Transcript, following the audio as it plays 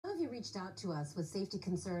reached out to us with safety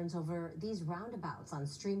concerns over these roundabouts on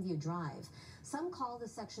Streamview Drive. Some call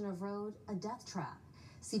this section of road a death trap.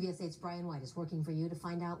 CBS 8's Brian White is working for you to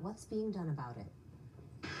find out what's being done about it.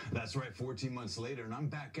 That's right, 14 months later, and I'm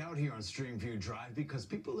back out here on Streamview Drive because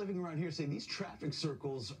people living around here say these traffic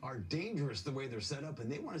circles are dangerous the way they're set up,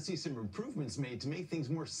 and they want to see some improvements made to make things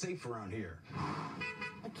more safe around here.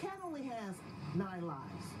 A cat only has 9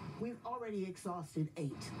 lives. We've already exhausted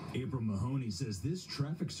 8. April Mahoney says this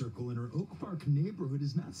traffic circle in her Oak Park neighborhood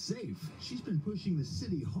is not safe. She's been pushing the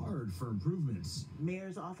city hard for improvements.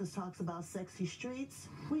 Mayor's office talks about sexy streets.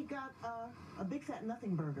 We got a big fat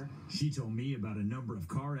nothing burger. She told me about a number of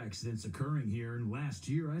car accidents occurring here, and last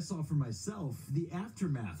year I saw for myself the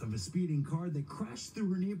aftermath of a speeding car that crashed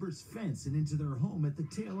through her neighbor's fence and into their home at the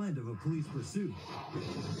tail end of a police pursuit.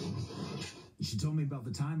 She told me about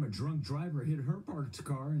the time a drunk driver hit her parked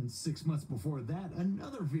car, and 6 months before that,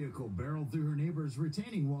 another vehicle barreled through her neighbor's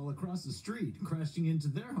retaining wall across the street, crashing into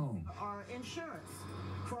their home. Our insurance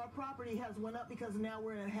for our property has went up because now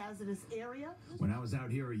we're in a hazardous area. When I was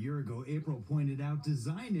out here a year ago, April pointed out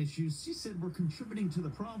design issues she said were contributing to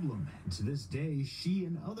the problem. And to this day, she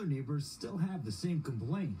and other neighbors still have the same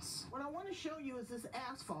complaints. What I want to show you is this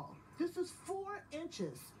asphalt. This is 4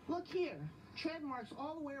 inches. Look here. Tread marks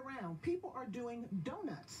all the way around. People are doing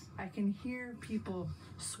donuts. I can hear people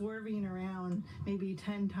swerving around maybe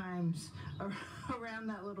 10 times around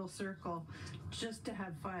that little circle just to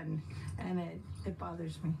have fun, and it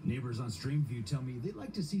bothers me. Neighbors on Streamview tell me they'd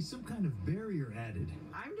like to see some kind of barrier added.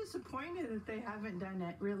 I'm disappointed that they haven't done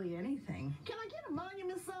really anything. Can I get a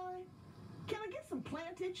monument sign? Can I get some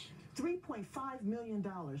plantage? $3.5 million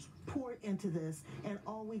poured into this, and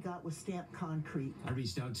all we got was stamped concrete. I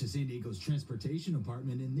reached out to San Diego's transportation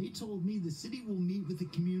department, and they told me the city will meet with the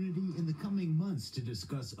community in the coming months to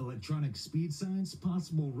discuss electronic speed signs,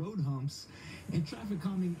 possible road humps, and traffic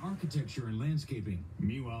calming architecture and landscaping.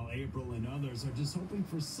 Meanwhile, April and others are just hoping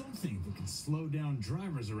for something that can slow down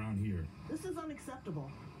drivers around here. This is unacceptable.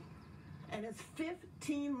 And it's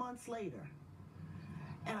 15 months later,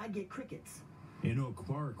 and I get crickets. In Oak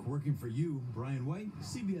Park, working for you, Brian White,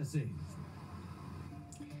 CBS 8.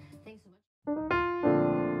 Thanks so much.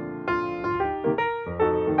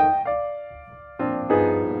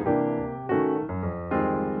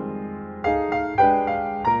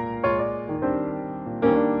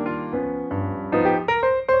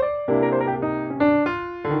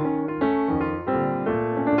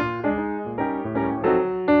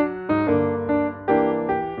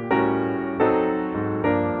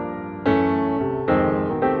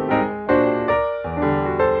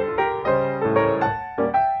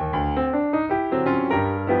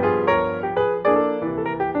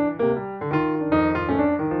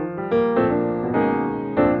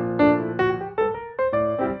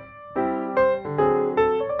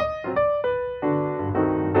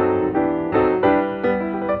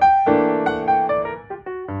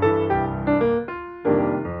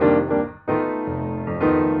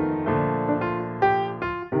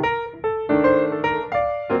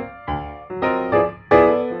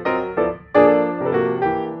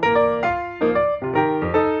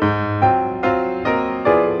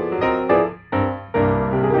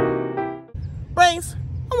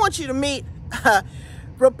 I want you to meet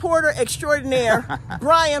reporter extraordinaire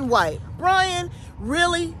Brian White. Brian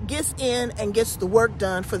really gets in and gets the work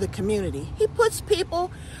done for the community. He puts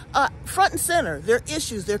people front and center, their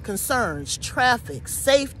issues, their concerns, traffic,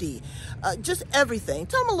 safety, just everything.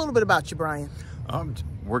 Tell them a little bit about you, Brian. I'm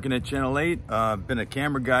working at Channel 8. Been a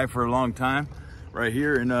camera guy for a long time right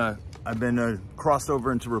here, and I've been crossed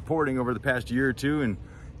over into reporting over the past year or two and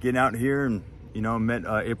getting out here, and met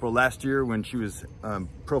April last year when she was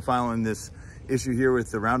profiling this issue here with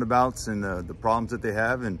the roundabouts and the problems that they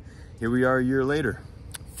have, and here we are a year later.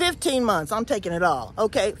 15 months, I'm taking it all,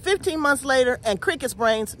 okay? 15 months later, and cricket's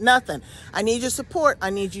brains, nothing. I need your support. I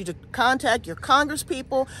need you to contact your Congress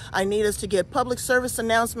people. I need us to get public service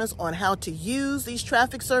announcements on how to use these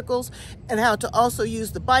traffic circles and how to also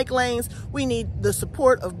use the bike lanes. We need the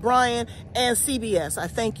support of Brian and CBS. I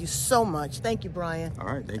thank you so much. Thank you, Brian. All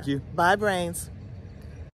right, thank you. Bye, brains.